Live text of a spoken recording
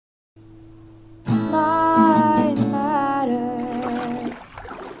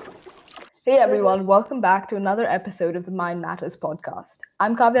Hey everyone, welcome back to another episode of the Mind Matters podcast.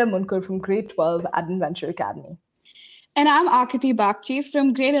 I'm Kavya Munkur from grade 12 at Inventure Academy. And I'm Akriti Bakchi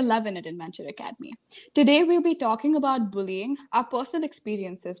from grade 11 at Inventure Academy. Today, we'll be talking about bullying, our personal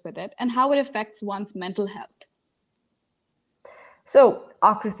experiences with it, and how it affects one's mental health. So,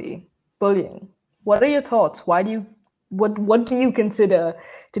 Akriti, bullying. What are your thoughts? What do you consider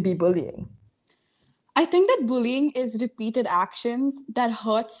to be bullying? I think that bullying is repeated actions that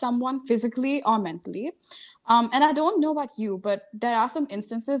hurt someone physically or mentally. And I don't know about you, but there are some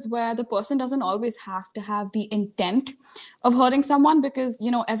instances where the person doesn't always have to have the intent of hurting someone because,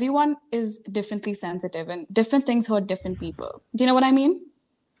 everyone is differently sensitive and different things hurt different people. Do you know what I mean?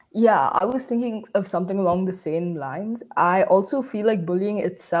 Yeah, I was thinking of something along the same lines. I also feel like bullying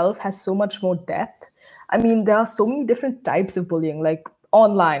itself has so much more depth. I mean, there are so many different types of bullying, like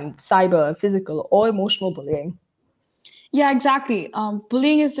online, cyber, physical, or emotional bullying. Yeah, exactly.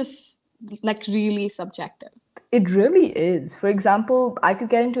 Bullying is just like really subjective. It really is. For example, I could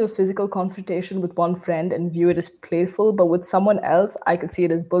get into a physical confrontation with one friend and view it as playful, but with someone else, I could see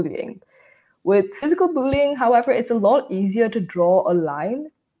it as bullying. With physical bullying, however, it's a lot easier to draw a line.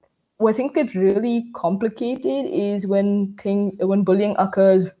 What I think gets really complicated is when bullying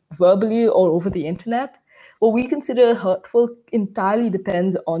occurs verbally or over the internet. What we consider hurtful entirely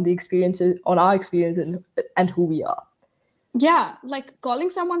depends on the experiences, on our experience and who we are. Yeah, like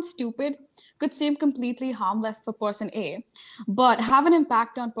calling someone stupid could seem completely harmless for person A, but have an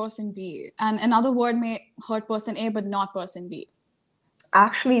impact on person B. And another word may hurt person A, but not person B.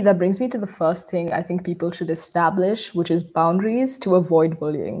 Actually, that brings me to the first thing I think people should establish, which is boundaries to avoid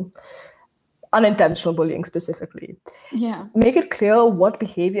bullying, unintentional bullying specifically. Yeah. Make it clear what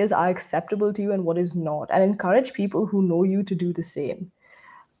behaviors are acceptable to you and what is not, and encourage people who know you to do the same.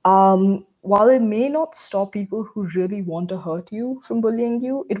 While it may not stop people who really want to hurt you from bullying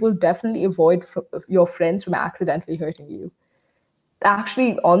you, it will definitely avoid your friends from accidentally hurting you.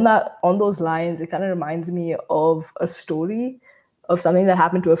 Actually, on those lines, it kind of reminds me of a story of something that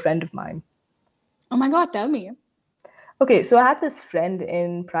happened to a friend of mine. Oh my God, tell me. Okay, so I had this friend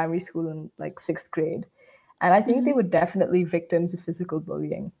in primary school in like sixth grade, and I think they Mhm. were definitely victims of physical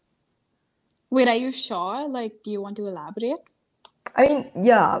bullying. Wait, are you sure? Like, do you want to elaborate? I mean,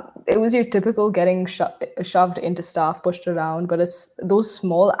 yeah, it was your typical getting shoved into stuff, pushed around, but those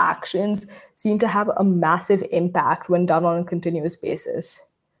small actions seem to have a massive impact when done on a continuous basis.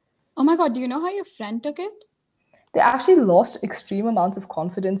 Oh my God, do you know how your friend took it? They actually lost extreme amounts of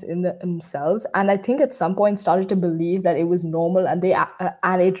confidence in themselves, and I think at some point started to believe that it was normal and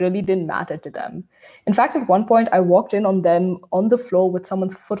it really didn't matter to them. In fact, at one point, I walked in on them on the floor with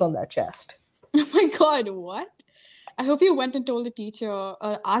someone's foot on their chest. Oh my God, what? I hope you went and told the teacher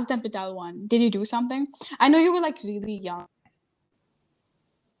or asked them to tell one. Did you do something? I know you were like really young.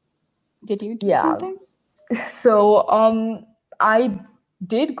 Did you do Yeah. something? So I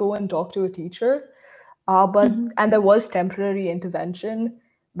did go and talk to a teacher, and there was temporary intervention,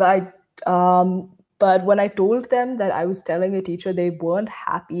 but but when I told them that I was telling a teacher, they weren't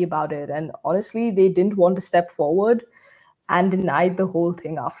happy about it, and honestly, they didn't want to step forward and denied the whole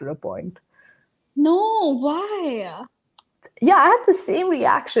thing after a point. No, why? Yeah, I had the same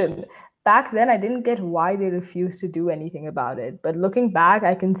reaction. Back then, I didn't get why they refused to do anything about it. But looking back,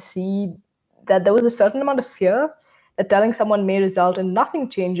 I can see that there was a certain amount of fear that telling someone may result in nothing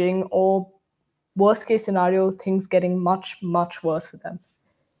changing or, worst case scenario, things getting much, much worse for them.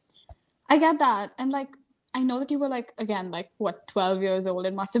 I get that. And like, I know that you were like, again, like what, 12 years old.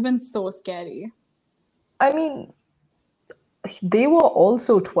 It must have been so scary. I mean, they were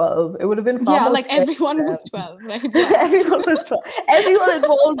also 12. It would have been far Yeah, more like scary everyone for was them. 12, right? Yeah. Everyone was 12. Everyone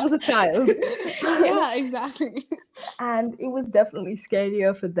involved was a child. Yeah, exactly. And it was definitely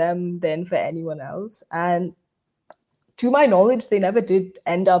scarier for them than for anyone else. And to my knowledge, they never did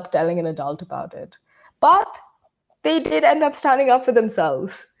end up telling an adult about it. But they did end up standing up for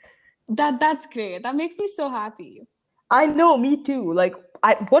themselves. That's great. That makes me so happy. I know, me too. Like,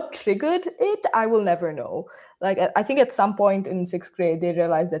 what triggered it, I will never know. Like, I think at some point in sixth grade, they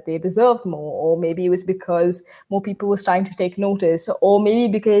realized that they deserved more, or maybe it was because more people were starting to take notice, or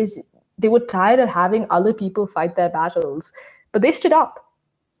maybe because they were tired of having other people fight their battles. But they stood up.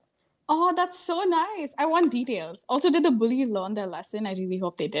 Oh, that's so nice. I want details. Also, did the bully learn their lesson? I really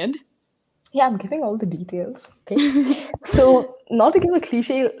hope they did. Yeah, I'm giving all the details. Okay. So, not to give a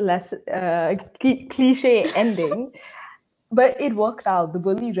cliche ending, but it worked out. The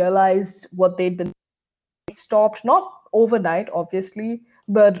bully realized what they'd been stopped, not overnight, obviously,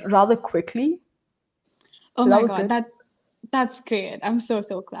 but rather quickly. Oh So that my was God, good. that's great. I'm so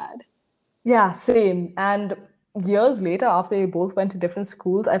glad. Yeah, same. And years later, after they both went to different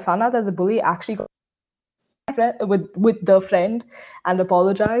schools, I found out that the bully actually got with the friend and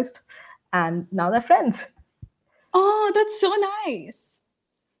apologized, and now they're friends. Oh, that's so nice.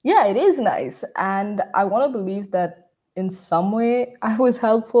 Yeah, it is nice, and I want to believe that in some way I was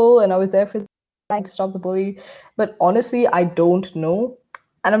helpful and I was there for trying to stop the bully. But honestly, I don't know.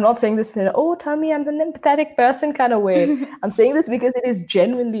 And I'm not saying this in oh, tell me I'm an empathetic person kind of way. I'm saying this because it is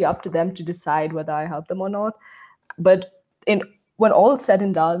genuinely up to them to decide whether I help them or not. But in when all is said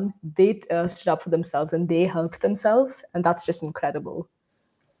and done, they stood up for themselves and they helped themselves, and that's just incredible.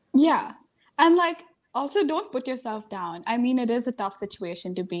 Yeah. And like, also don't put yourself down. I mean, it is a tough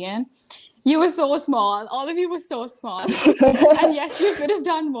situation to be in. You were so small. All of you were so small. And yes, you could have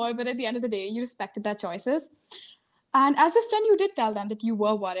done more, but at the end of the day, you respected their choices. And as a friend, you did tell them that you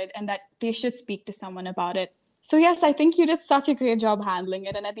were worried and that they should speak to someone about it. So, yes, I think you did such a great job handling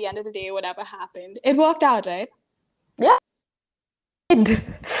it. And at the end of the day, whatever happened, it worked out, right? Yeah, it did.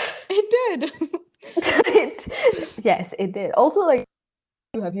 It did. Yes, it did. Also, like,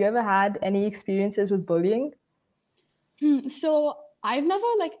 have you ever had any experiences with bullying? So I've never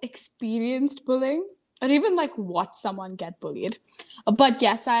like experienced bullying or even like watched someone get bullied. But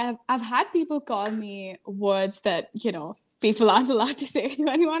yes, I've had people call me words that, people aren't allowed to say to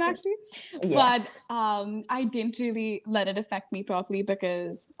anyone actually. But Yes. I didn't really let it affect me properly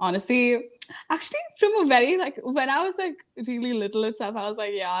because honestly, actually from a very like when I was like really little itself, I was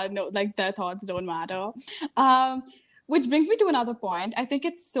like, yeah, no, like their thoughts don't matter. Um which brings me to another point. I think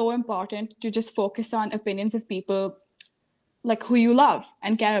it's so important to just focus on opinions of people like who you love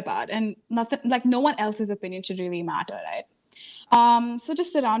and care about, and nothing like no one else's opinion should really matter, right? So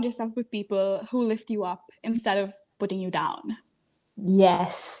just surround yourself with people who lift you up instead of putting you down.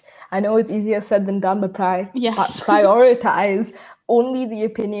 Yes. I know it's easier said than done, but Yes. prioritize only the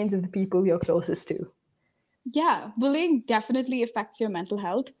opinions of the people you're closest to. Yeah, bullying definitely affects your mental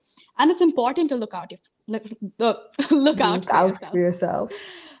health, and it's important to look out Look for out for yourself.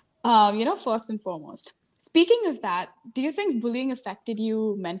 yourself. First and foremost. Speaking of that, do you think bullying affected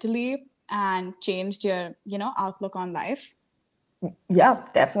you mentally and changed your outlook on life? Yeah,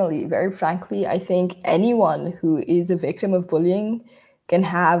 definitely. Very frankly, I think anyone who is a victim of bullying can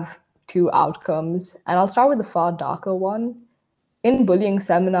have two outcomes. And I'll start with the far darker one. In bullying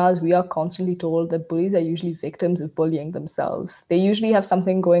seminars, we are constantly told that bullies are usually victims of bullying themselves. They usually have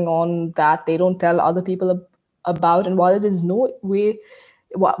something going on that they don't tell other people about. And while it is in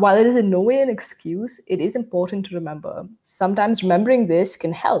no way an excuse, it is important to remember. Sometimes remembering this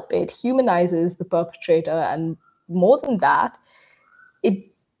can help. It humanizes the perpetrator, and more than that,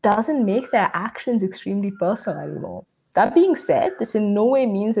 it doesn't make their actions extremely personal anymore. That being said, this in no way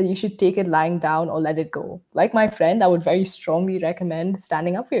means that you should take it lying down or let it go. Like my friend, I would very strongly recommend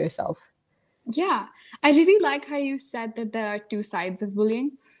standing up for yourself. Yeah, I really like how you said that there are two sides of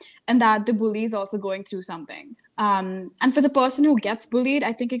bullying and that the bully is also going through something. And for the person who gets bullied,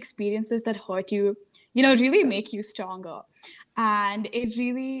 I think experiences that hurt you, really make you stronger. And it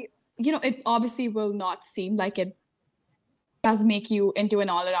really, it obviously will not seem like it does make you into an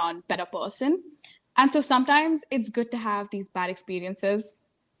all around better person. And so sometimes it's good to have these bad experiences.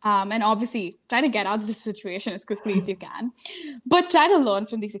 And obviously, try to get out of this situation as quickly as you can. But try to learn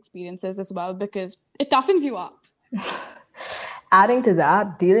from these experiences as well because it toughens you up. Adding to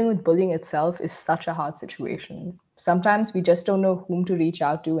that, dealing with bullying itself is such a hard situation. Sometimes we just don't know whom to reach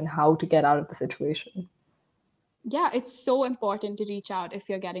out to and how to get out of the situation. Yeah, it's so important to reach out if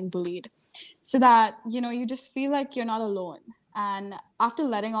you're getting bullied so that, you just feel like you're not alone. And after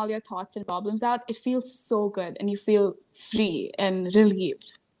letting all your thoughts and problems out, it feels so good and you feel free and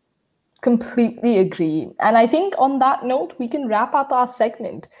relieved. Completely agree. And I think on that note, we can wrap up our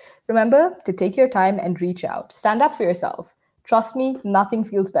segment. Remember to take your time and reach out. Stand up for yourself. Trust me, nothing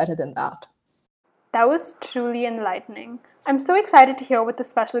feels better than that. That was truly enlightening. I'm so excited to hear what the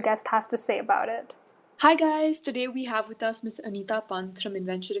special guest has to say about it. Hi guys, today we have with us Miss Anita Pant from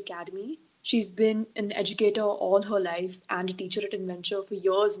Inventure Academy. She's been an educator all her life and a teacher at Inventure for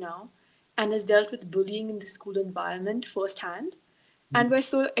years now and has dealt with bullying in the school environment firsthand. And we're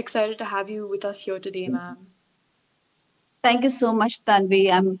so excited to have you with us here today, ma'am. Thank you so much,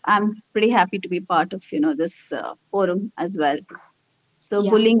 Tanvi. I'm pretty happy to be part of this forum as well. So Yeah.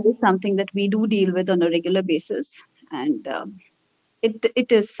 bullying is something that we do deal with on a regular basis, and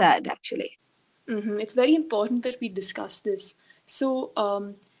it is sad actually. It's very important that we discuss this. So,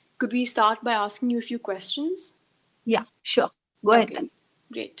 could we start by asking you a few questions? Yeah, sure. Go ahead Okay, then.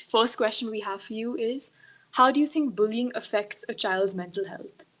 great. First question we have for you is, how do you think bullying affects a child's mental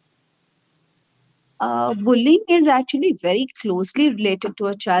health? Bullying is actually very closely related to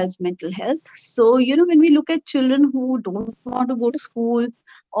a child's mental health. So, when we look at children who don't want to go to school,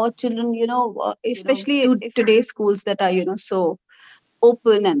 or children, especially today's schools that are, so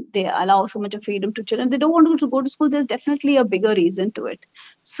open and they allow so much of freedom to children, they don't want to go to school, there's definitely a bigger reason to it.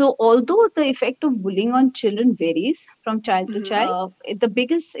 So although the effect of bullying on children varies from child to child, the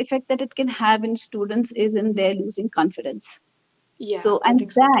biggest effect that it can have in students is in their losing confidence. Yeah, So I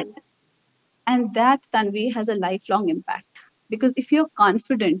think so too. and that, Tanvi, has a lifelong impact, because if you're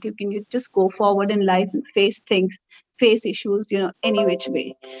confident, you just go forward in life and face things, face issues, any which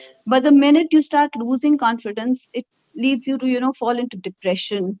way. But the minute you start losing confidence, it leads you to fall into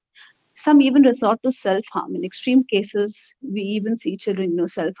depression. Some even resort to self harm. In extreme cases, we even see children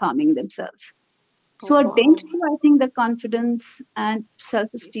self harming themselves. Oh, So wow. attaining to, I think, the confidence and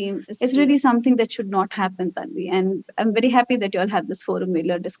self-esteem is really something that should not happen, Tanvi. And I'm very happy that you all have this forum where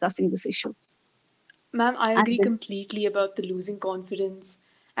you're discussing this issue. Ma'am, I And agree completely about the losing confidence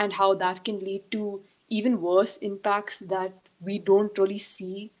and how that can lead to even worse impacts that we don't really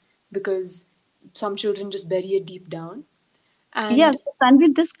see because some children just bury it deep down. yeah, And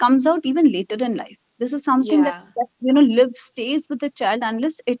Tanvi, this comes out even later in life. This is something that, yeah, lives, stays with the child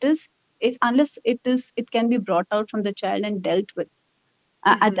unless it can be brought out from the child and dealt with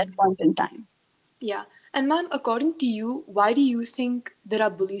at that point in time. yeah. And ma'am, according to you, why do you think there are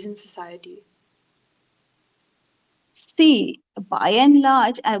bullies in society? See, by and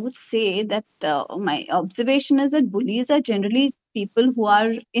large, I would say that my observation is that bullies are generally people who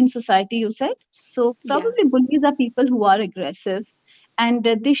are in society, you said. So, Yeah. probably bullies are people who are aggressive, and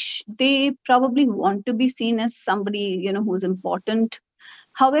they probably want to be seen as somebody, who's important.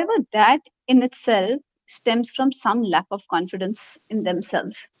 However, that in itself stems from some lack of confidence in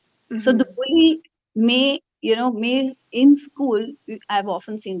themselves. So the bully may in school, I've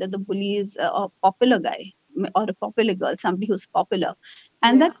often seen that the bully is a popular guy or a popular girl, somebody who's popular.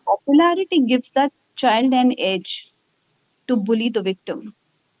 And that Yeah. popularity gives that child an edge to bully the victim.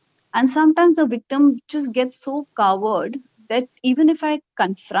 And sometimes the victim just gets so coward that even if I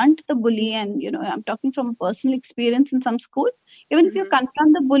confront the bully, and I'm talking from personal experience in some school, even if you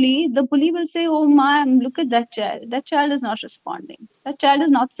confront the bully will say, "Oh, ma'am, look at that child. That child is not responding. That child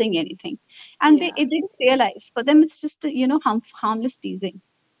is not saying anything," and Yeah. they didn't realize. For them, it's just harmless teasing,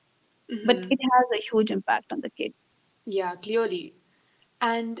 but it has a huge impact on the kid. Yeah, clearly.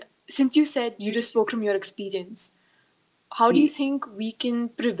 And since you said you just spoke from your experience, how do you think we can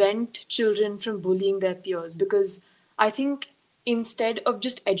prevent children from bullying their peers? Because I think instead of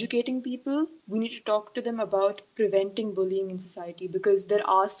just educating people, we need to talk to them about preventing bullying in society because there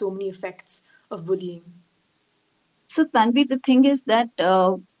are so many effects of bullying. So, Tanvi, the thing is that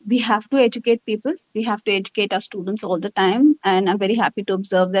we have to educate people. We have to educate our students all the time. And I'm very happy to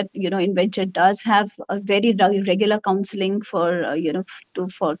observe that, Inventure does have a very regular counseling for,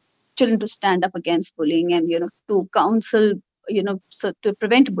 for children to stand up against bullying and, to counsel, so to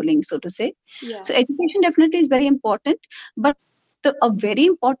prevent bullying, so to say. Yeah. So, education definitely is very important. But a very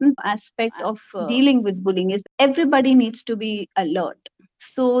important aspect of dealing with bullying is everybody needs to be alert.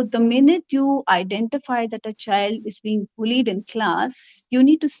 So the minute you identify that a child is being bullied in class, you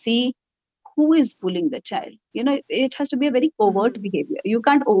need to see who is bullying the child. It has to be a very covert behavior. You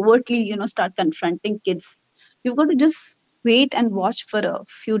can't overtly, start confronting kids. You've got to just wait and watch for a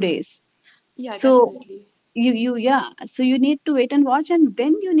few days. Yeah, So definitely. so you need to wait and watch, and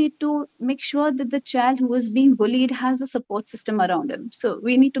then you need to make sure that the child who is being bullied has a support system around him. So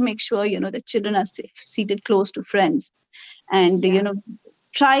we need to make sure, that children are safe, seated close to friends, and Yeah.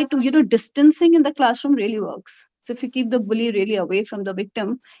 try to distancing in the classroom really works. So if you keep the bully really away from the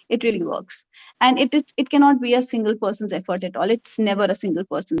victim, it really works. And it cannot be a single person's effort at all. It's never a single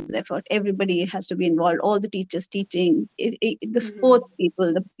person's effort. Everybody has to be involved, all the teachers teaching the sports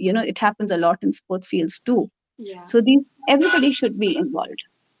people, it happens a lot in sports fields too. Yeah. So these everybody should be involved.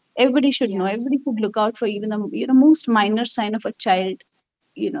 Everybody should know. Yeah. Everybody should look out for even the most minor sign of a child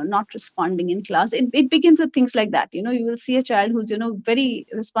not responding in class. It begins with things like that. You will see a child who's very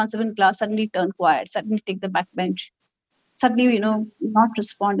responsive in class suddenly turn quiet, suddenly take the back bench, suddenly not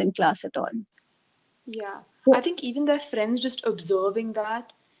respond in class at all. Yeah. I So think even their friends just observing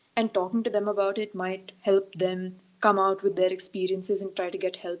that and talking to them about it might help them come out with their experiences and try to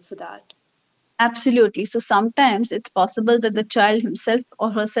get help for that. absolutely. So sometimes it's possible that the child himself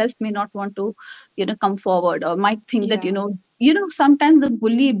or herself may not want to come forward, or might think that Yeah. sometimes the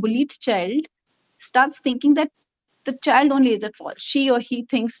bullied child starts thinking that the child only is at fault. She or he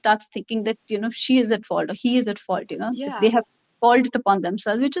starts thinking that she is at fault or he is at fault. That they Yeah. have called it upon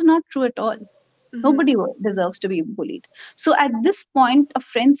themselves, which is not true at all. Nobody deserves to be bullied. So at this point, a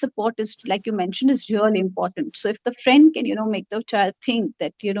friend support is, like you mentioned, is really important. So if the friend can, make the child think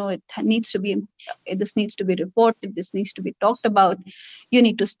that, needs to be, this needs to be reported, this needs to be talked about, you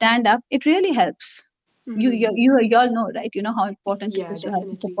need to stand up, it really helps. You all know, right? You know how important it Yeah, is to have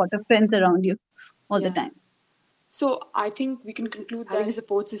definitely. supportive friends around you all the Yeah. time. So I think we can conclude that having a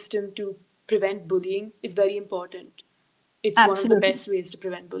support system to prevent bullying is very important. It's one of the Absolutely. best ways to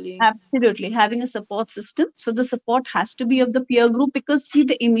prevent bullying. Absolutely. Having a support system. So the support has to be of the peer group, because see,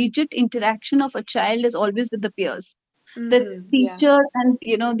 the immediate interaction of a child is always with the peers. The Yeah, teacher and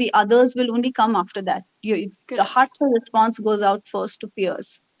the others will only come after that. The correct. heartfelt response goes out first to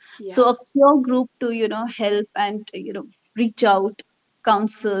peers. So Yeah. a peer group to help and reach out,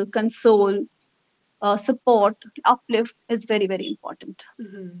 counsel, console, support, uplift is very, very important.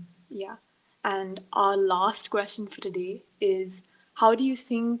 Yeah. And our last question for today is, how do you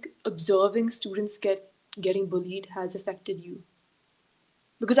think observing students getting bullied has affected you?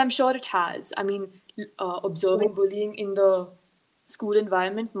 Because I'm sure it has. I mean, observing bullying in the school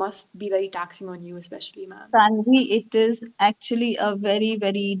environment must be very taxing on you, especially, ma'am. Sanvi, it is actually a very,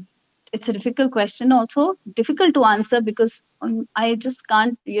 very, it's a difficult question also, difficult to answer, because I just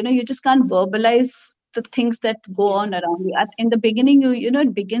can't, you just can't verbalize the things that go on around you. In the beginning,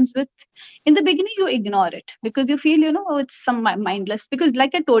 it begins with, in the beginning, you ignore it because you feel, oh, it's some mindless, because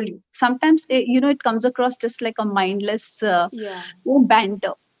like I told you, sometimes, it comes across just like a mindless Yeah.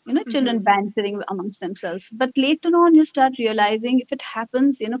 banter, children bantering amongst themselves. But later on, you start realizing, if it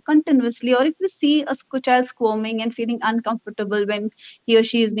happens, continuously, or if you see a child squirming and feeling uncomfortable when he or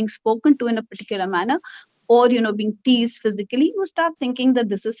she is being spoken to in a particular manner, or, being teased physically, you start thinking that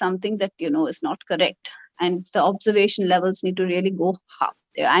this is something that, is not correct. And the observation levels need to really go up.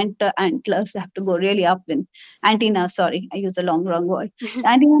 The antlers have to go really up. Then antenna, sorry, I use the wrong word. The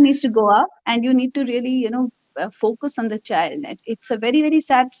antenna needs to go up, and you need to really, focus on the child. It's a very, very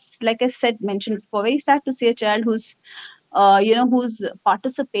sad, like I said, mentioned before, very sad to see a child who's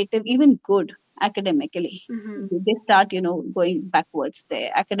participative, even good academically. They start, going backwards.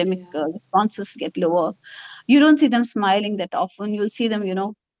 Their academic Yeah. responses get lower. You don't see them smiling that often. You'll see them,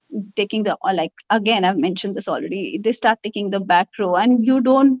 taking the, or like, again, I've mentioned this already, they start taking the back row, and you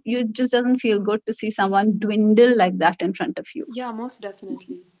just doesn't feel good to see someone dwindle like that in front of you. Yeah, most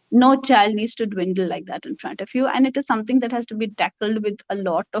definitely. No child needs to dwindle like that in front of you, and it is something that has to be tackled with a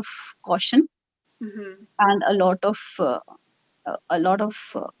lot of caution and a lot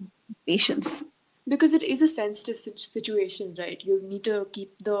of patience. Because it is a sensitive situation, right? You need to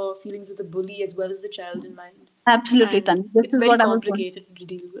keep the feelings of the bully as well as the child in mind. Absolutely, And Tan. This it's is very what I was going. complicated to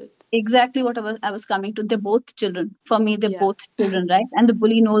deal with. Exactly what I was coming to. They're both children. For me, they're Yeah. both children, right? And the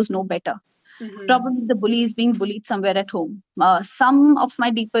bully knows no better. Probably the bully is being bullied somewhere at home. Some of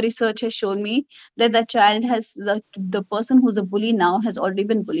my deeper research has shown me that the child has, the person who's a bully now has already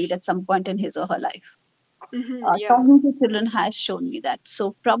been bullied at some point in his or her life. Yeah. Talking to children has shown me that.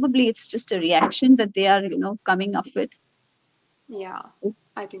 So probably it's just a reaction that they are, coming up with. Yeah,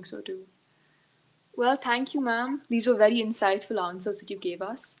 I think so too. Well, thank you, ma'am. These were very insightful answers that you gave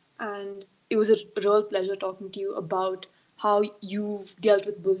us. And it was a real pleasure talking to you about how you've dealt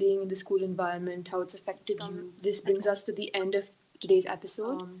with bullying in the school environment, how it's affected you. This brings us to the end of today's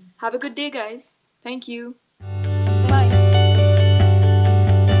episode. Have a good day, guys. Thank you.